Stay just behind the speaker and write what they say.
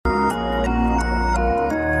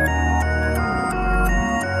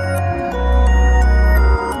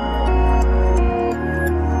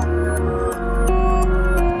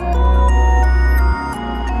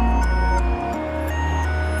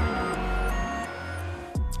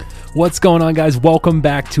What's going on, guys? Welcome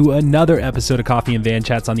back to another episode of Coffee and Van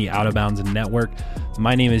Chats on the Out of Bounds Network.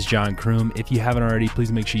 My name is John Kroom. If you haven't already, please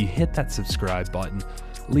make sure you hit that subscribe button.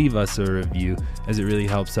 Leave us a review, as it really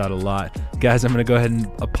helps out a lot. Guys, I'm going to go ahead and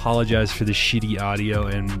apologize for the shitty audio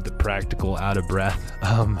and the practical out of breath.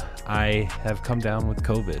 I have come down with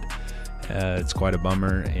COVID. It's quite a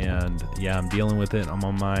bummer, and yeah, I'm dealing with it. I'm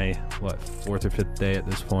on my, fourth or fifth day at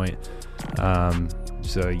this point.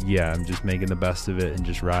 So yeah, I'm just making the best of it and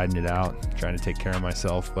just riding it out, trying to take care of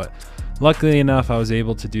myself. But luckily enough, I was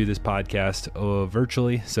able to do this podcast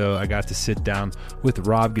virtually. So I got to sit down with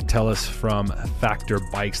Rob Gatellis from Factor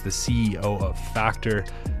Bikes, the CEO of Factor.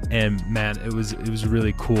 And man, it was a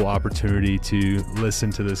really cool opportunity to listen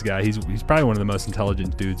to this guy. He's probably one of the most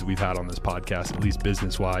intelligent dudes we've had on this podcast, at least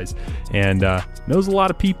business wise, and knows a lot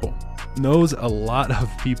of people.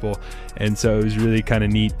 And so it was really kind of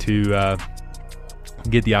neat to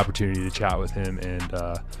get the opportunity to chat with him and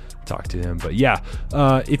talk to him. But yeah,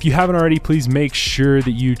 if you haven't already, please make sure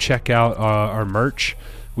that you check out our merch.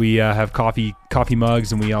 We have coffee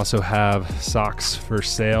mugs, and we also have socks for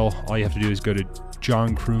sale. All you have to do is go to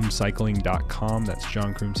johnkroomcycling.com. That's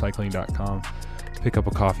johnkroomcycling.com. Pick up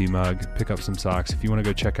a coffee mug, pick up some socks. If you want to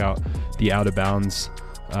go check out the Out of Bounds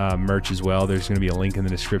merch as well, there's going to be a link in the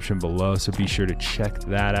description below, so be sure to check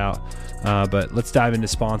that out. But let's dive into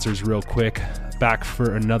sponsors real quick. Back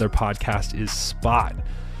for another podcast is Spot.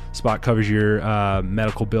 Spot covers your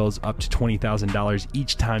medical bills up to $20,000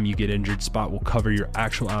 each time you get injured. Spot will cover your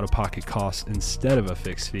actual out-of-pocket costs instead of a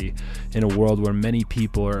fixed fee. In a world where many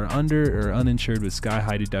people are under or uninsured with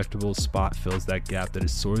sky-high deductibles, Spot fills that gap that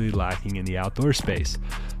is sorely lacking in the outdoor space.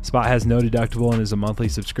 Spot has no deductible and is a monthly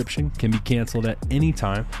subscription, can be canceled at any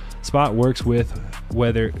time. Spot works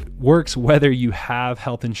whether you have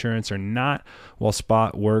health insurance or not, while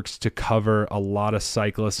Spot works to cover a lot of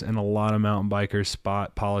cyclists and a lot of mountain bikers.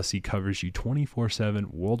 Spot policy covers you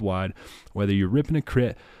 24/7 worldwide, whether you're ripping a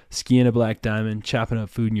crit, skiing a black diamond, chopping up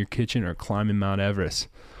food in your kitchen, or climbing Mount Everest.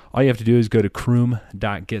 All you have to do is go to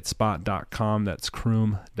kroom.getspot.com. That's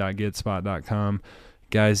kroom.getspot.com.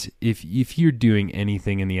 Guys, if you're doing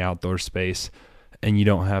anything in the outdoor space and you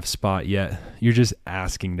don't have Spot yet, you're just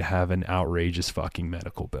asking to have an outrageous fucking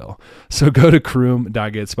medical bill. So go to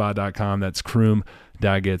kroom.getspot.com. That's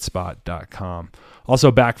kroom.getspot.com.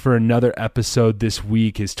 Also back for another episode this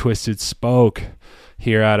week is Twisted Spoke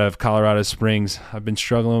here out of Colorado Springs. I've been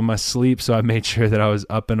struggling with my sleep, so I made sure that I was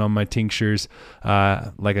upping on my tinctures.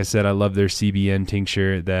 Like I said, I love their CBN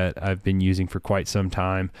tincture that I've been using for quite some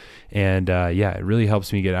time. And yeah, it really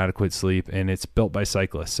helps me get adequate sleep, and it's built by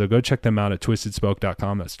cyclists. So go check them out at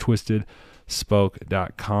twistedspoke.com. That's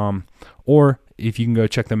twistedspoke.com. Or if you can go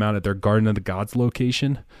check them out at their Garden of the Gods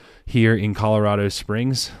location here in Colorado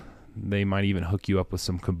Springs, they might even hook you up with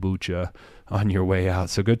some kombucha on your way out.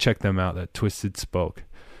 So go check them out at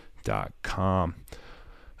twistedspoke.com.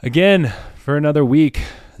 Again, for another week,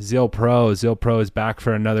 ZillPro. ZillPro is back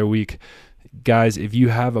for another week. Guys, if you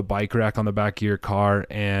have a bike rack on the back of your car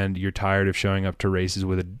and you're tired of showing up to races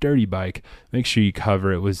with a dirty bike, make sure you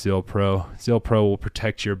cover it with ZillPro. ZillPro will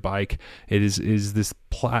protect your bike. It is this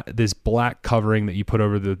black covering that you put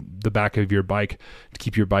over the back of your bike to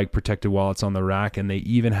keep your bike protected while it's on the rack. And they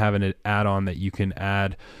even have an add-on that you can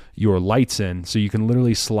add your lights in, so you can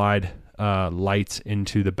literally slide lights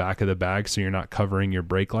into the back of the bag, so you're not covering your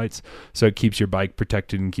brake lights, so it keeps your bike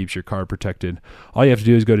protected and keeps your car protected. All you have to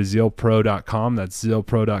do is go to zillpro.com. That's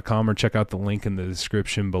zillpro.com, or check out the link in the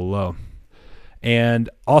description below.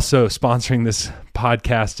 And also sponsoring this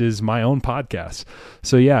podcast is my own podcast.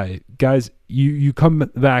 So yeah, guys, you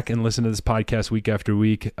come back and listen to this podcast week after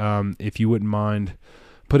week. If you wouldn't mind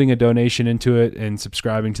putting a donation into it and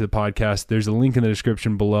subscribing to the podcast, there's a link in the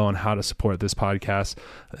description below on how to support this podcast.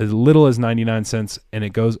 As little as 99 cents, and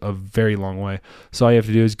it goes a very long way. So all you have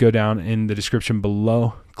to do is go down in the description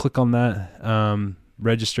below, click on that,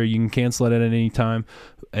 register. You can cancel it at any time,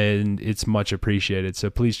 and it's much appreciated. So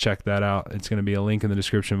please check that out. It's going to be a link in the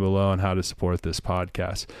description below on how to support this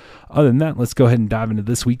podcast. Other than that, let's go ahead and dive into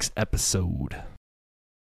this week's episode.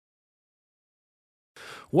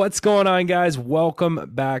 What's going on, guys? Welcome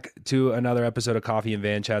back to another episode of Coffee and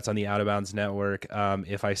Van Chats on the Out of Bounds Network.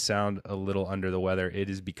 If I sound a little under the weather, it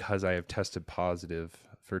is because I have tested positive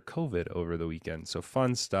for COVID over the weekend. So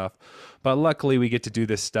fun stuff. But luckily, we get to do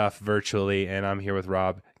this stuff virtually, and I'm here with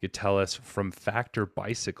Rob Gatellis from Factor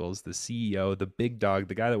Bicycles, the CEO, the big dog,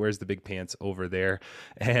 the guy that wears the big pants over there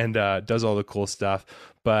and does all the cool stuff.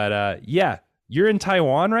 But yeah, you're in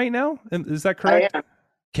Taiwan right now? Is that correct? I am.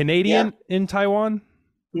 Canadian in Taiwan?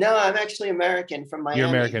 No, I'm actually American from Miami. You're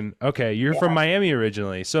American. Okay, you're from Miami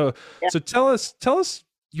originally. So Yeah. so tell us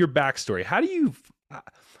your backstory. How do you I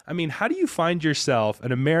I mean, how do you find yourself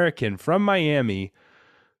an American from Miami,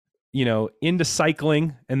 into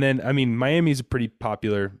cycling? And then, I mean, Miami's a pretty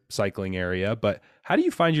popular cycling area, but how do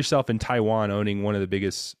you find yourself in Taiwan owning one of the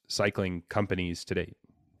biggest cycling companies today?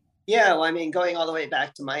 Yeah, well, I mean, going all the way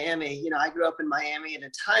back to Miami, I grew up in Miami at a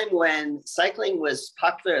time when cycling was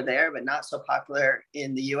popular there, but not so popular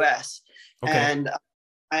in the US. Okay. And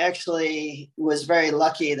I actually was very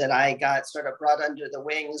lucky that I got sort of brought under the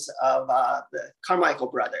wings of the Carmichael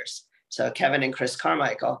brothers. So Kevin and Chris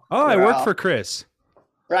Carmichael, Oh, who I are work all for Chris.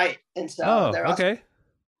 right. And so Oh, they're also okay.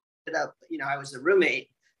 up, I was a roommate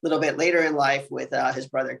a little bit later in life with his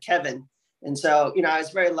brother Kevin. And so, I was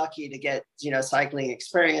very lucky to get, cycling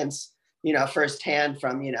experience, firsthand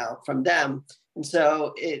from them. And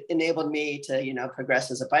so it enabled me to, progress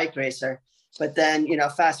as a bike racer. But then,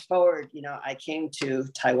 fast forward, I came to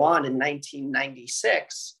Taiwan in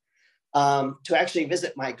 1996 to actually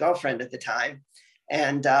visit my girlfriend at the time.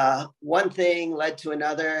 And one thing led to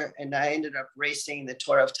another, and I ended up racing the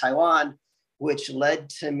Tour of Taiwan, which led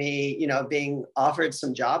to me, being offered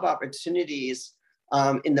some job opportunities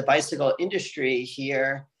in the bicycle industry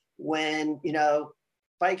here when,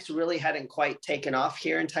 bikes really hadn't quite taken off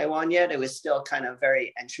here in Taiwan yet. It was still kind of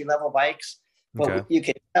very entry level bikes, Okay. but you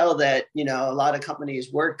could tell that, a lot of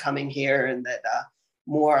companies were coming here and that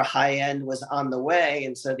more high end was on the way.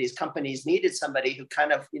 And so these companies needed somebody who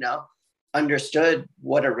kind of, understood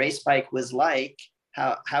what a race bike was like,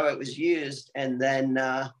 how it was used. And then,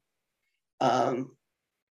 um,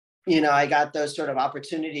 I got those sort of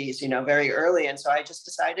opportunities, very early. And so I just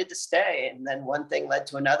decided to stay. And then one thing led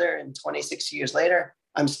to another. And 26 years later,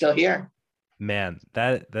 I'm still here. Man,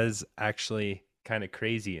 that is actually kind of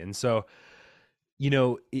crazy. And so,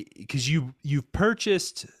 because you've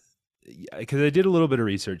purchased, because I did a little bit of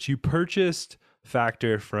research, you purchased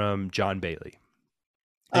Factor from John Bailey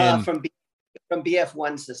Uh, and from B- from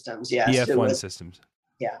BF1 Systems, yes, it BF1 was. Systems.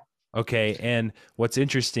 Yeah. Okay, and what's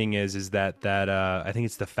interesting is that I think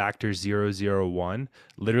it's the Factor 001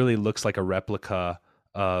 literally looks like a replica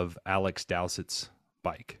of Alex Dowsett's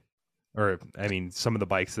bike. Or I mean some of the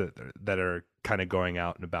bikes that are kind of going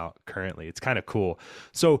out and about currently. It's kind of cool.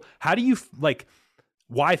 So, how do you like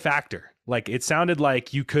why Factor? Like it sounded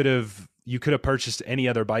like you could have purchased any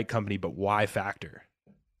other bike company, but why Factor?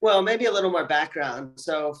 Well, maybe a little more background.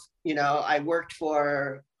 So, I worked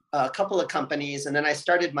for a couple of companies, and then I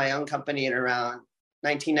started my own company in around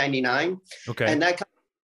 1999, Okay. and that company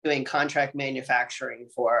was doing contract manufacturing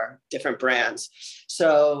for different brands.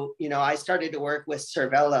 So, I started to work with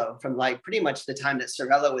Cervelo from like pretty much the time that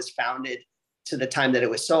Cervelo was founded to the time that it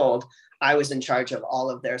was sold. I was in charge of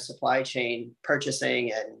all of their supply chain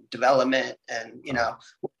purchasing and development and, Oh,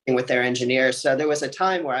 working with their engineers. So there was a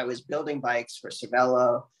time where I was building bikes for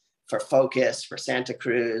Cervelo, for Focus, for Santa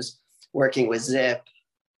Cruz, working with Zip,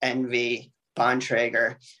 Envy,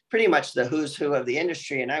 Bontrager, pretty much the who's who of the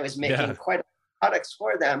industry. And I was yeah. making quite a products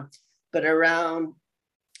for them. But around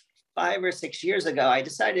 5 or 6 years ago, I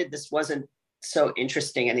decided this wasn't so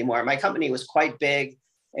interesting anymore. My company was quite big.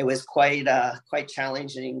 It was quite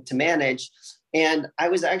challenging to manage. And I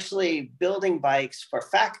was actually building bikes for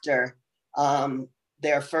Factor,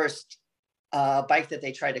 their first bike that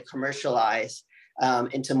they tried to commercialize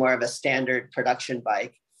into more of a standard production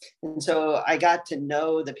bike. And so I got to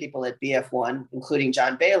know the people at BF1, including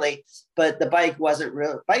John Bailey, but the bike wasn't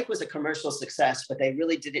real. Bike was a commercial success, but they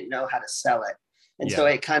really didn't know how to sell it. And so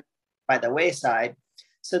Yeah. it kind of by the wayside.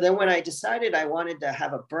 So then when I decided I wanted to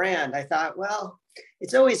have a brand, I thought, well,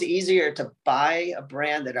 it's always easier to buy a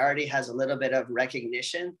brand that already has a little bit of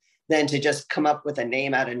recognition than to just come up with a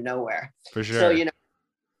name out of nowhere. For So, sure.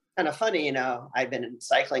 kind of funny, I've been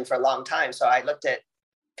cycling for a long time. So I looked at,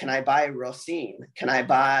 can I buy Rosine? Can I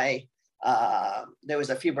buy, there was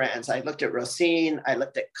a few brands. I looked at Rosine, I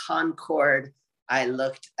looked at Concord, I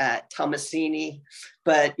looked at Tomasini,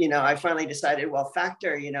 but, I finally decided, well,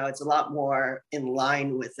 Factor, it's a lot more in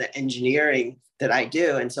line with the engineering that I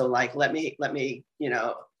do. And so like, let me,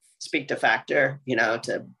 speak to Factor,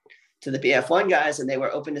 to the BF1 guys, and they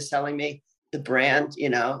were open to selling me the brand,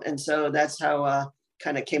 and so that's how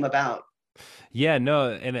kind of came about. Yeah, no,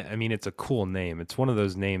 and I mean it's a cool name. It's one of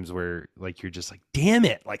those names where like you're just like, damn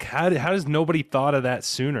it! Like how does nobody thought of that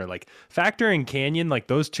sooner? Like Factor and Canyon, like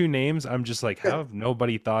those two names, I'm just like, how have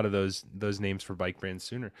nobody thought of those names for bike brands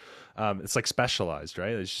sooner? It's like Specialized,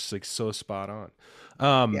 right? It's just like so spot on.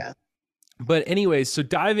 Um, Yeah. but anyways, so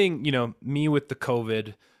diving, me with the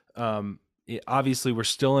COVID, obviously we're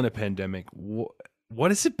still in a pandemic. What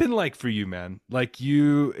has it been like for you, man? Like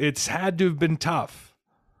it's had to have been tough.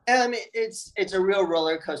 It's a real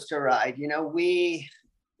roller coaster ride. We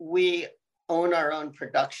own our own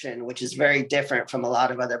production, which is very different from a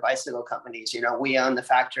lot of other bicycle companies. We own the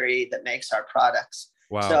factory that makes our products.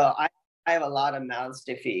 Wow. So I have a lot of mouths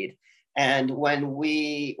to feed. And when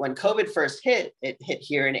COVID first hit, it hit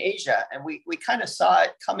here in Asia, and we kind of saw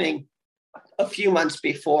it coming a few months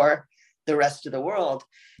before the rest of the world.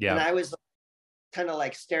 Yeah. And I was kind of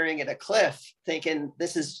like staring at a cliff, thinking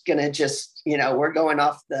this is going to just, we're going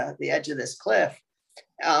off the edge of this cliff.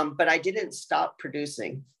 But I didn't stop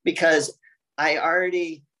producing because I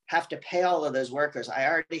already have to pay all of those workers. I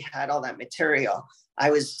already had all that material.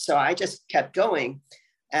 So I just kept going.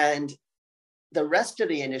 And the rest of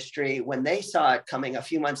the industry, when they saw it coming a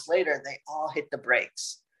few months later, they all hit the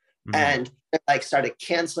brakes and like started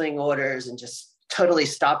canceling orders and just totally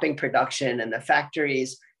stopping production. And the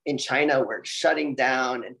factories in China were shutting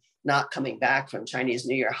down and not coming back from Chinese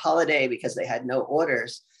New Year holiday because they had no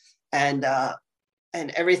orders. And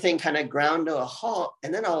everything kind of ground to a halt.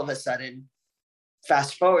 And then all of a sudden,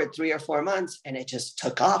 fast forward 3 or 4 months, and it just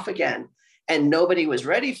took off again. And nobody was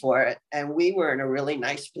ready for it. And we were in a really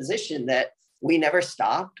nice position that we never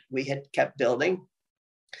stopped. We had kept building.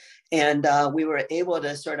 And we were able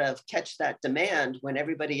to sort of catch that demand when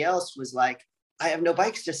everybody else was like, I have no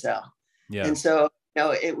bikes to sell. Yeah. And so,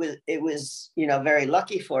 it was, very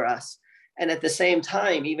lucky for us. And at the same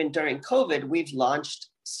time, even during COVID, we've launched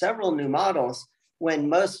several new models when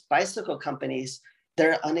most bicycle companies,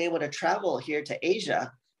 they're unable to travel here to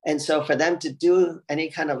Asia. And so for them to do any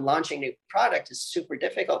kind of launching new product is super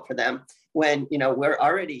difficult for them when, we're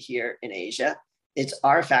already here in Asia. It's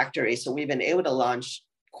our factory. So we've been able to launch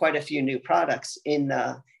quite a few new products in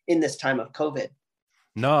this time of COVID.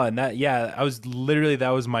 No, and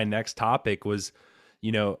that was my next topic was,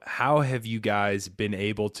 how have you guys been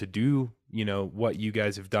able to do, what you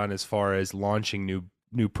guys have done as far as launching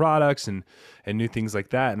new products and new things like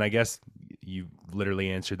that. And I guess you literally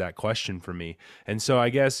answered that question for me. And so I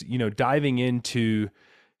guess, diving into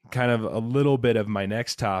kind of a little bit of my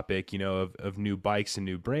next topic, of new bikes and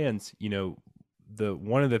new brands,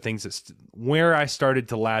 one of the things where I started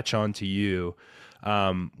to latch on to you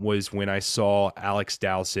was when I saw Alex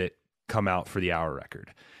Dowsett come out for the hour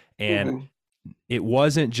record. And it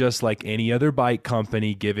wasn't just like any other bike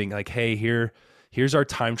company giving like, hey, here's our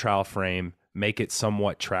time trial frame, make it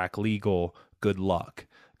somewhat track legal, good luck.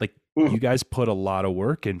 Like you guys put a lot of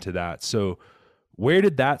work into that. So where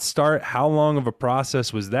did that start? How long of a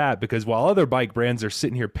process was that? Because while other bike brands are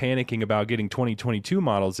sitting here panicking about getting 2022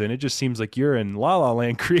 models in, it just seems like you're in La La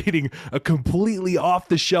Land creating a completely off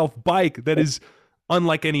the shelf bike that is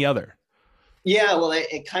unlike any other. Yeah, well,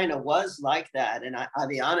 it kind of was like that. And I'll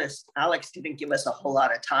be honest, Alex didn't give us a whole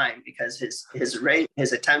lot of time because his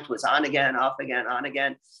attempt was on again, off again, on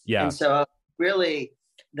again. Yeah. And so really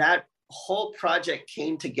that whole project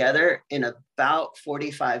came together in about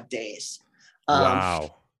 45 days.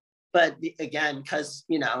 Wow. But again, because,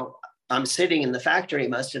 I'm sitting in the factory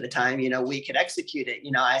most of the time, we could execute it.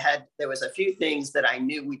 There was a few things that I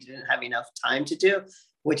knew we didn't have enough time to do,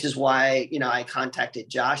 which is why, I contacted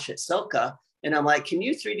Josh at Silca and I'm like, can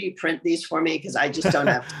you 3D print these for me? Because I just don't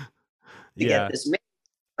have to get this made.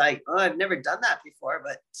 Like, oh, I've never done that before,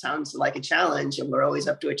 but sounds like a challenge and we're always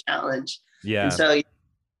up to a challenge. Yeah. And so,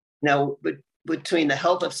 but between the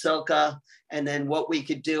help of Silca and then what we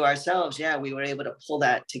could do ourselves, we were able to pull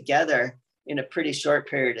that together in a pretty short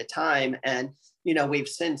period of time. And, we've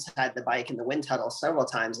since had the bike in the wind tunnel several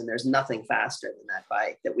times, and there's nothing faster than that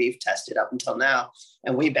bike that we've tested up until now.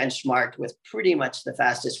 And we benchmarked with pretty much the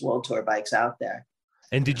fastest World Tour bikes out there.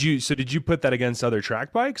 And did you put that against other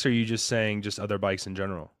track bikes, or are you just saying just other bikes in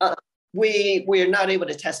general? We are not able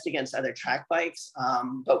to test against other track bikes,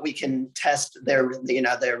 but we can test their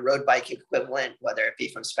road bike equivalent, whether it be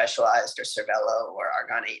from Specialized or Cervelo or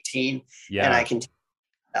Argon 18. Yeah. And I can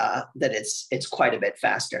that it's quite a bit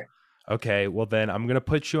faster. Okay, well then I'm going to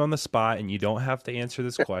put you on the spot and you don't have to answer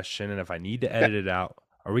this question. And if I need to edit it out,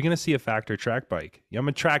 are we going to see a factor track bike? I'm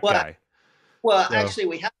a track guy. Well, so. Actually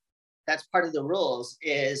we have, that's part of the rules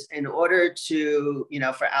is in order to,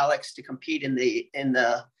 for Alex to compete in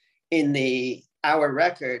the hour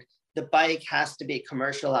record, the bike has to be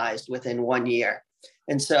commercialized within 1 year.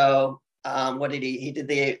 And so what did he did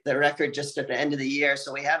the record just at the end of the year.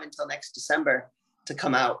 So we have until next December to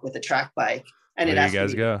come out with a track bike. And there you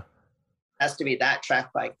guys go. Has to be that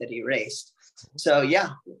track bike that he raced. So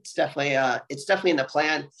it's definitely in the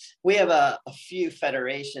plan. We have a few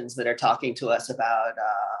federations that are talking to us about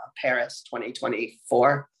Paris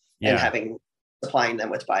 2024 and supplying them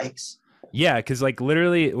with bikes. Yeah, because like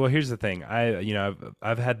literally, well, here's the thing.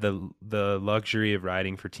 I've had the luxury of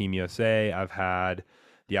riding for Team USA. I've had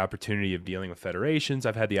the opportunity of dealing with federations.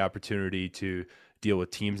 I've had the opportunity to deal with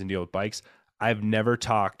teams and deal with bikes. I've never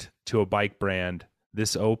talked to a bike brand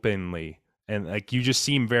this openly. And like, you just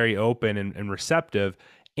seem very open and receptive.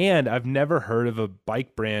 And I've never heard of a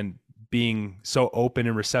bike brand being so open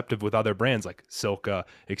and receptive with other brands like Silka,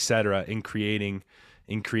 et cetera, in creating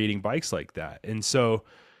bikes like that. And so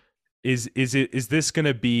is this going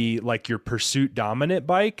to be like your Pursuit dominant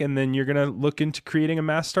bike, and then you're going to look into creating a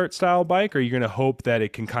Mass Start style bike? Or are you going to hope that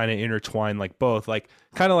it can kind of intertwine like both, like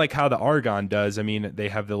kind of like how the Argon does? I mean, they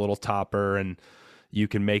have the little topper and you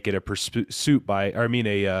can make it a Pursuit bike, or I mean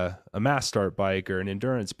a Mass Start bike or an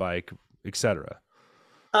endurance bike, etc.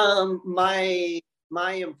 My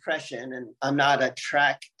impression, and I'm not a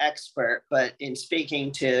track expert, but in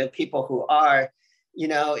speaking to people who are,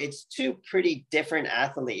 it's two pretty different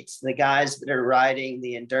athletes. The guys that are riding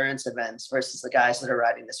the endurance events versus the guys that are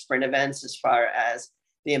riding the sprint events, as far as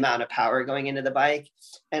the amount of power going into the bike.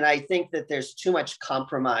 And I think that there's too much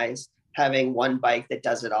compromise having one bike that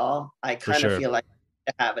does it all. I kind of feel like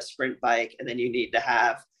to have a sprint bike and then you need to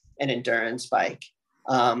have an endurance bike.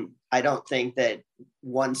 I don't think that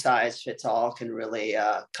one size fits all can really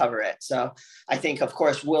cover it. So I think, of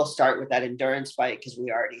course, we'll start with that endurance bike because we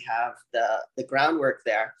already have the groundwork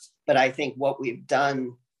there. But I think what we've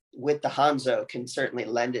done with the Hanzo can certainly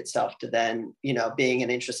lend itself to then, being an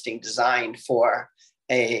interesting design for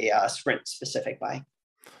a sprint specific bike.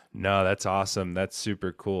 No, that's awesome. That's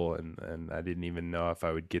super cool. And I didn't even know if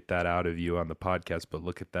I would get that out of you on the podcast, but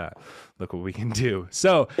look at that. Look what we can do.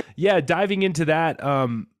 So yeah, diving into that,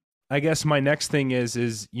 I guess my next thing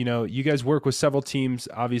is, you guys work with several teams.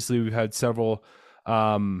 Obviously we've had several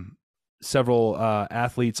athletes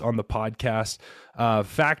on the podcast.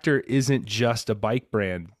 Factor isn't just a bike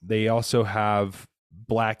brand. They also have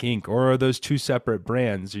Black Ink, or are those two separate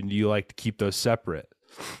brands? And do you like to keep those separate?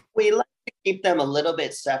 We like to keep them a little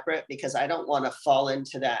bit separate because I don't want to fall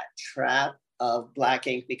into that trap of Black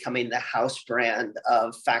Ink becoming the house brand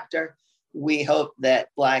of Factor. We hope that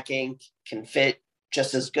Black Ink can fit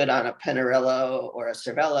just as good on a Pinarello or a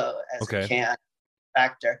Cervelo as it can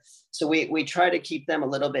Factor. So we try to keep them a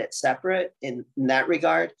little bit separate in that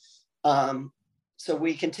regard. So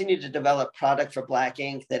we continue to develop product for Black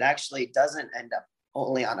Ink that actually doesn't end up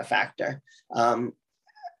only on a Factor.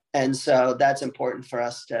 And so that's important for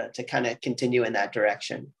us to kind of continue in that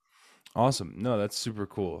direction. Awesome. No, that's super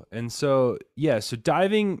cool. And so, yeah, so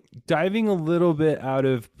diving a little bit out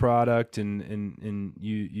of product, and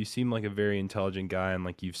you seem like a very intelligent guy, and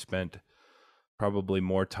like you've spent probably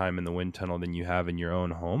more time in the wind tunnel than you have in your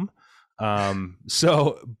own home.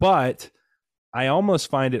 But I almost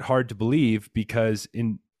find it hard to believe because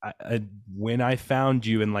when I found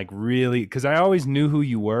you and like really, because I always knew who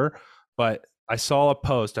you were, but I saw a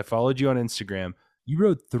post, I followed you on Instagram. You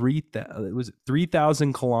rode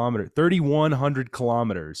 3,000 kilometers, 3,100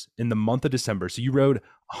 kilometers in the month of December. So you rode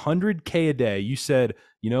 100K a day. You said,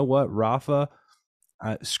 you know what, Rafa,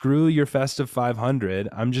 screw your festive 500.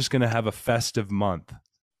 I'm just going to have a festive month.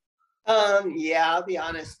 Yeah, I'll be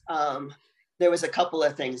honest. There was a couple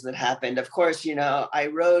of things that happened. Of course, I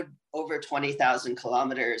rode over 20,000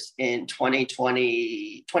 kilometers in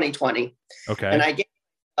 2020. Okay. And I gave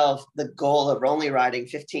myself the goal of only riding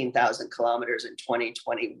 15,000 kilometers in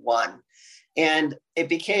 2021. And it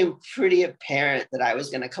became pretty apparent that I was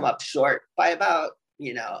going to come up short by about,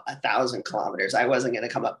 1,000 kilometers. I wasn't going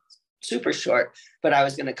to come up super short, but I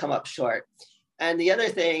was going to come up short. And the other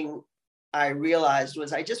thing I realized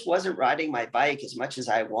was I just wasn't riding my bike as much as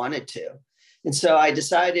I wanted to. And so I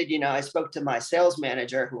decided, I spoke to my sales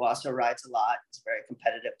manager, who also rides a lot. He's a very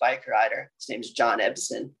competitive bike rider. His name is John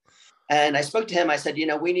Ebson. And I spoke to him. I said,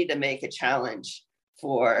 we need to make a challenge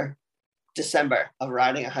for December of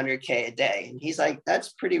riding 100K a day. And he's like, that's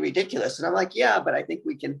pretty ridiculous. And I'm like, yeah, but I think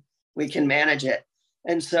we can manage it.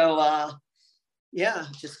 And so,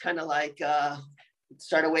 just kind of like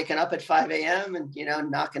started waking up at 5 a.m. and,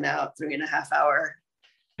 knocking out 3.5 hour.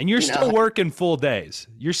 And you're still working full days.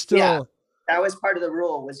 You're still. Yeah, that was part of the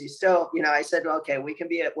rule was you still, I said, well, okay, we can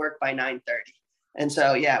be at work by 9:30. And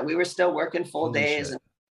so, we were still working full days. And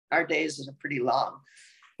our days are pretty long,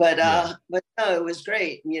 but no, it was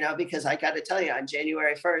great, because I got to tell you, on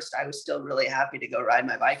January 1st, I was still really happy to go ride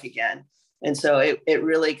my bike again. And so it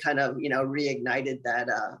really kind of, reignited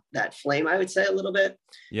that flame, I would say, a little bit.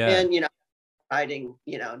 Yeah. And, riding,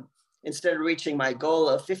 instead of reaching my goal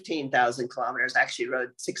of 15,000 kilometers, I actually rode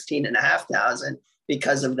 16,500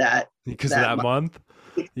 because of that. Because of that month.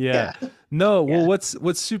 Yeah. No, well,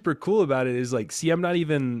 what's super cool about it is like, see, I'm not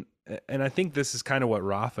even, and I think this is kind of what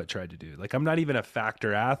Rafa tried to do. Like, I'm not even a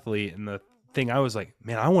Factor athlete. And the thing I was like,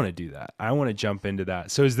 man, I want to do that. I want to jump into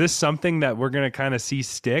that. So is this something that we're going to kind of see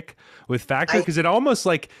stick with Factor? Because it almost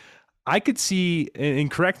like, I could see, and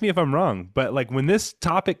correct me if I'm wrong, but like when this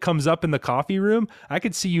topic comes up in the coffee room, I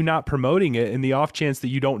could see you not promoting it in the off chance that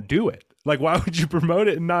you don't do it. Like, why would you promote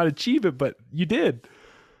it and not achieve it? But you did.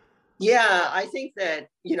 Yeah, I think that,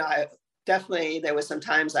 I definitely, there was some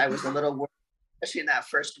times I was a little worried, especially in that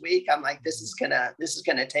first week. I'm like, this is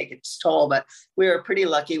gonna take its toll. But we were pretty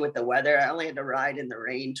lucky with the weather. I only had to ride in the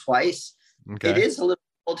rain twice. It Okay. is a little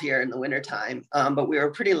cold here in the wintertime, but we were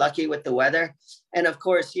pretty lucky with the weather. And of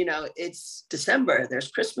course, it's December.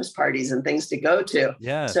 There's Christmas parties and things to go to.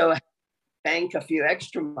 Yeah. So bank a few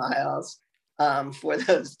extra miles for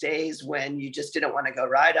those days when you just didn't want to go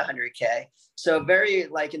ride 100K. So very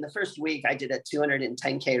like in the first week, I did a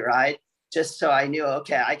 210K ride just so I knew,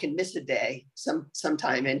 okay, I can miss a day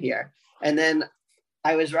sometime in here. And then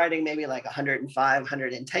I was riding maybe like 105,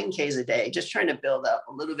 110Ks a day, just trying to build up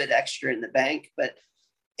a little bit extra in the bank. But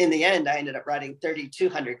in the end, I ended up riding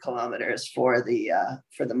 3,200 kilometers for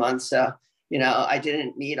the month. So, I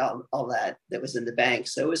didn't need all that was in the bank.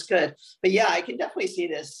 So it was good. But yeah, I can definitely see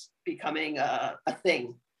this becoming a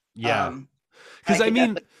thing. Yeah. Um, I Cause I could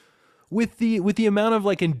mean, definitely, with the amount of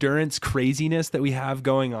like endurance craziness that we have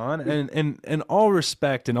going on, and all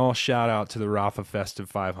respect and all shout out to the Rafa Festive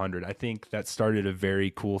 500. I think that started a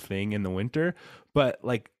very cool thing in the winter, but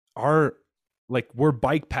we're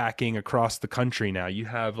bike packing across the country now. You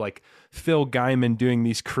have like Phil Guyman doing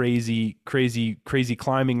these crazy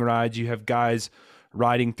climbing rides. You have guys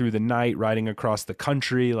riding through the night, riding across the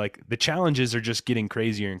country. Like the challenges are just getting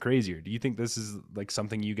crazier and crazier. Do you think this is like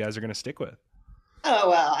something you guys are going to stick with?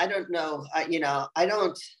 oh, well, I don't know. I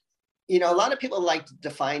don't, a lot of people like to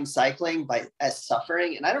define cycling as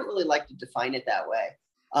suffering, and I don't really like to define it that way.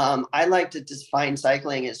 I like to define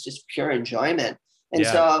cycling as just pure enjoyment. And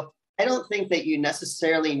Yeah, so I don't think that you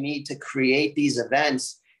necessarily need to create these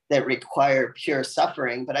events that require pure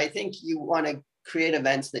suffering, but I think you want to create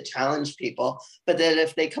events that challenge people, but that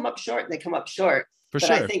if they come up short, they come up short. for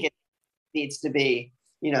But I sure. think it needs to be,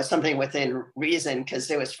 something within reason.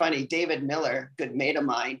 Because it was funny, David Miller, good mate of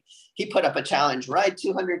mine, he put up a challenge, ride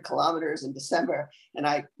 200 kilometers in December. And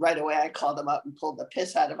I right away I called him up and pulled the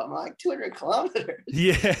piss out of him. I'm like, 200 kilometers.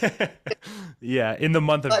 Yeah. Yeah, in the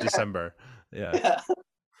month of Like, December. Yeah. yeah.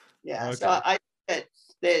 Yeah. So Okay. I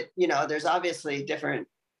that there's obviously different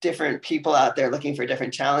people out there looking for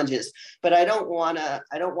different challenges, but I don't want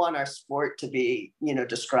our sport to be,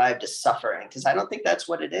 described as suffering, because I don't think that's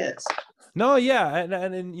what it is. No, yeah, and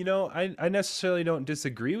I necessarily don't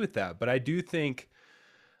disagree with that, but I do think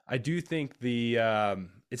the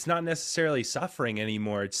it's not necessarily suffering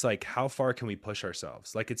anymore. It's like how far can we push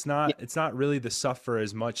ourselves? Like Yeah. it's not really the suffer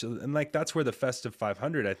as much, and like that's where the Festive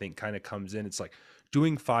 500 I think kind of comes in. It's like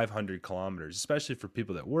doing 500 kilometers, especially for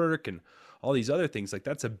people that work and all these other things. Like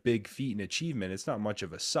that's a big feat and achievement. It's not much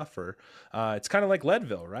of a suffer. It's kind of like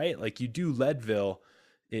Leadville, right? Like you do Leadville,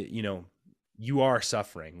 you are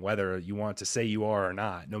suffering, whether you want to say you are or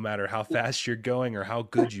not, no matter how fast you're going or how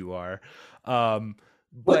good you are. Um,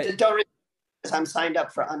 What but don't I'm signed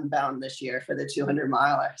up for Unbound this year for the 200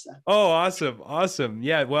 miler. So Oh, awesome. Awesome.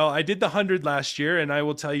 Yeah. Well, I did the 100 last year, and I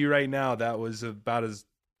will tell you right now, that was about as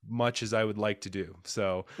much as I would like to do.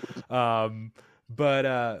 So, um,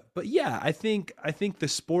 but yeah, I think the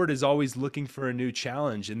sport is always looking for a new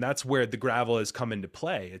challenge, and that's where the gravel has come into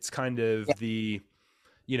play. It's kind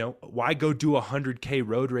yeah, of why go do 100K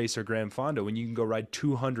road race or Grand Fondo when you can go ride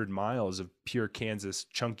 200 miles of pure Kansas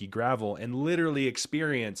chunky gravel and literally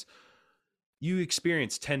experience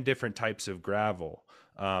 10 different types of gravel.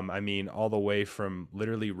 I mean, all the way from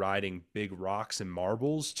literally riding big rocks and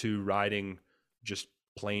marbles to riding just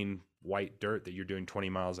plain white dirt that you're doing 20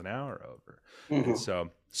 miles an hour over. And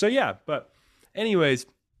mhm. so yeah, but anyways,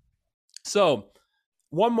 so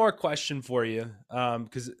one more question for you.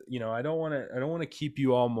 Cause I don't want to keep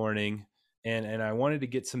you all morning, and I wanted to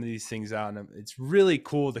get some of these things out, and it's really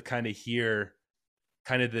cool to kind of hear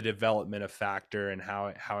kind of the development of Factor and how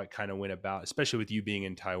it kind of went about, especially with you being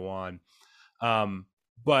in Taiwan. Um,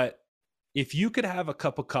 but if you could have a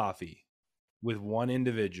cup of coffee with one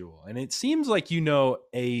individual, and it seems like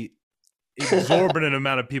a exorbitant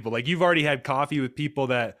amount of people, like you've already had coffee with people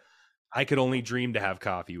that I could only dream to have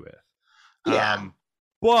coffee with. Yeah. Um,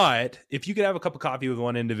 but if you could have a cup of coffee with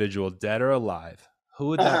one individual, dead or alive, who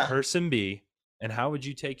would that person be, and how would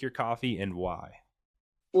you take your coffee and why?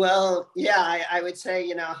 Well, yeah, I would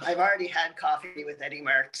say, I've already had coffee with Eddie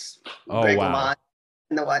Merckx, Oh Greg wow. LeMond,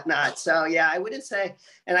 and the whatnot. So yeah, I wouldn't say,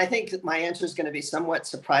 and I think my answer is going to be somewhat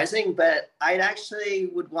surprising, but I'd actually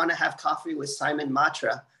would want to have coffee with Simon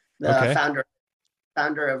Matra, the Okay.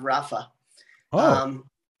 founder of Rafa. Oh, Um,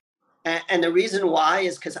 And the reason why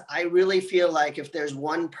is because I really feel like if there's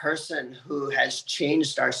one person who has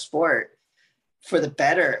changed our sport for the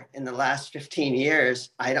better in the last 15 years,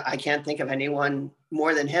 I can't think of anyone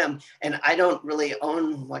more than him. And I don't really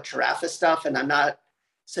own much Rafa stuff, and I'm not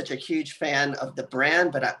such a huge fan of the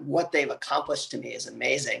brand, but what they've accomplished to me is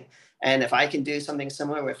amazing. And if I can do something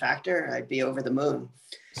similar with Factor, I'd be over the moon.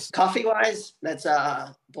 Coffee wise, that's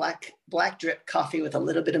black drip coffee with a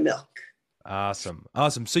little bit of milk. Awesome.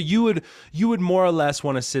 Awesome. So you would more or less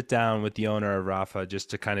want to sit down with the owner of Rafa just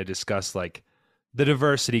to kind of discuss like the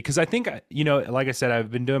diversity. Because I think, you know, like I said, I've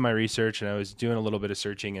been doing my research and I was doing a little bit of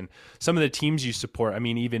searching, and some of the teams you support, I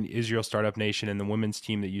mean, even Israel Startup Nation and the women's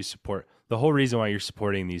team that you support, the whole reason why you're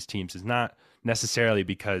supporting these teams is not necessarily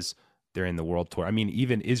because they're in the world tour. I mean,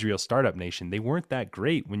 even Israel Startup Nation, they weren't that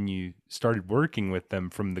great when you started working with them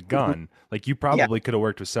from the gun. Like you Yeah. probably could have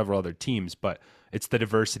worked with several other teams, but it's the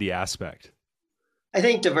diversity aspect. I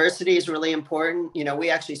think diversity is really important. You know, we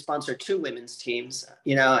actually sponsor two women's teams,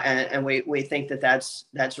 you know, and we think that that's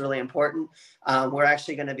really important. We're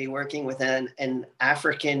actually going to be working with an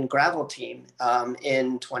African gravel team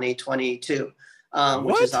in 2022, which is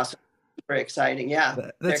What? also super exciting. Yeah,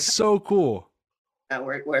 That's so cool.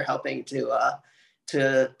 we're helping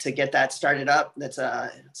to get that started up. That's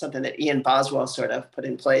something that Ian Boswell sort of put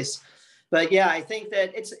in place. But yeah, I think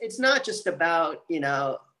that it's not just about, you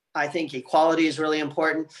know, I think equality is really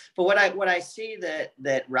important. But what I see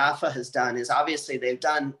that Rafa has done is obviously they've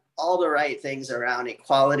done all the right things around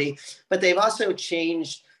equality, but they've also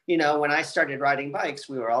changed. You know, when I started riding bikes,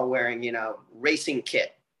 we were all wearing, you know, racing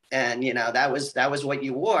kit, and you know that was what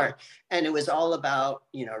you wore, and it was all about,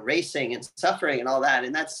 you know, racing and suffering and all that,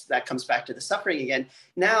 and that comes back to the suffering again.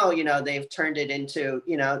 Now, you know, they've turned it into,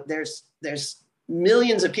 you know, there's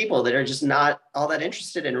millions of people that are just not all that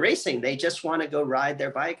interested in racing. They just want to go ride their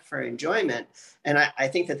bike for enjoyment. And I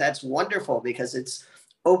think that that's wonderful because it's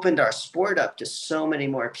opened our sport up to so many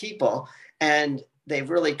more people. And they've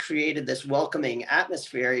really created this welcoming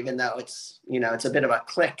atmosphere, even though it's, you know, it's a bit of a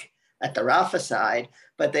clique at the Rafa side,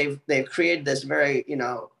 but they've created this very, you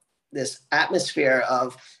know, this atmosphere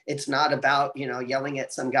of, it's not about, you know, yelling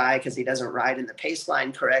at some guy because he doesn't ride in the pace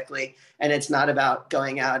line correctly, and it's not about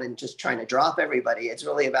going out and just trying to drop everybody. It's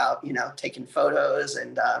really about, you know, taking photos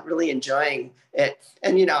and really enjoying it.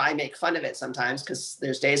 And you know, I make fun of it sometimes because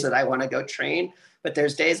there's days that I want to go train, but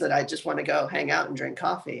there's days that I just want to go hang out and drink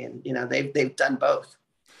coffee, and you know, they've done both.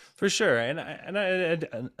 For sure. And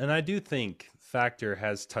I do think Factor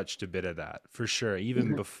has touched a bit of that for sure.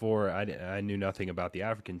 Even Mhm. before I knew nothing about the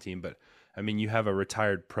African team, but I mean, you have a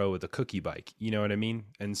retired pro with a cookie bike, you know what I mean?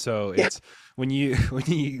 And so Yeah. it's when you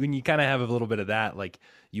when you kind of have a little bit of that, like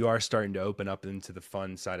you are starting to open up into the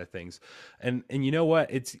fun side of things. And you know what?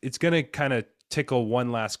 It's going to kind of tickle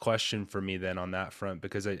one last question for me then on that front,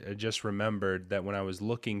 because I just remembered that when I was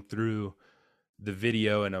looking through the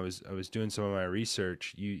video and I was doing some of my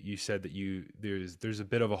research, you said that there's a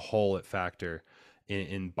bit of a hole at Factor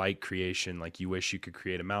in bike creation. Like you wish you could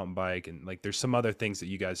create a mountain bike, and like there's some other things that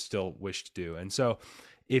you guys still wish to do. And so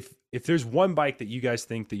if there's one bike that you guys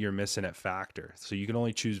think that you're missing at Factor, so you can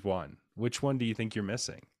only choose one, which one do you think you're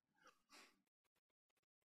missing?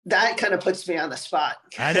 That kind of puts me on the spot.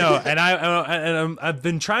 I know, and I've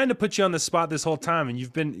been trying to put you on the spot this whole time, and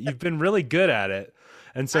you've been really good at it.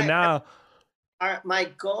 And so I now, my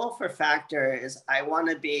goal for Factor is I want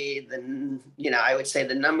to be the, you know, I would say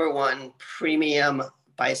the number one premium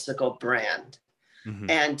bicycle brand. mhm,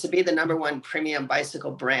 And to be the number one premium bicycle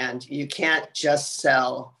brand, you can't just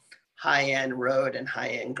sell high end road and high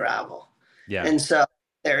end gravel. yeah, And so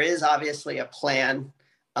there is obviously a plan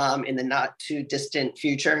in the not too distant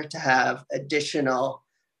future to have additional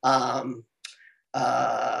um,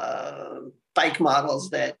 uh, bike models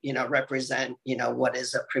that, you know, represent, you know, what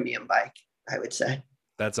is a premium bike, I would say.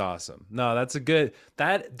 that's awesome. No, that's a good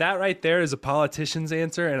that right there is a politician's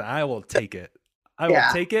answer, and I will take it. I will Yeah.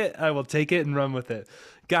 take it. I will take it and run with it.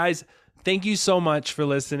 Guys, thank you so much for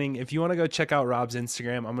listening. If you want to go check out Rob's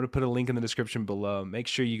Instagram, I'm going to put a link in the description below. Make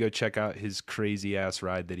sure you go check out his crazy ass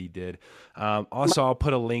ride that he did. Also, I'll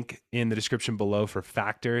put a link in the description below for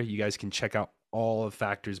Factor. You guys can check out all of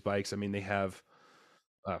Factor's bikes. I mean, they have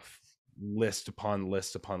uh, list upon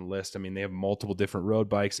list upon list. I mean, they have multiple different road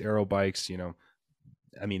bikes, aero bikes, you know.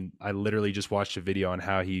 I mean, I literally just watched a video on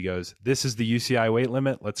how he goes, this is the UCI weight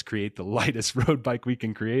limit. Let's create the lightest road bike we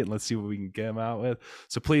can create, and let's see what we can get him out with.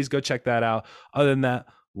 So please go check that out. Other than that,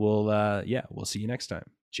 we'll see you next time.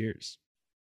 Cheers.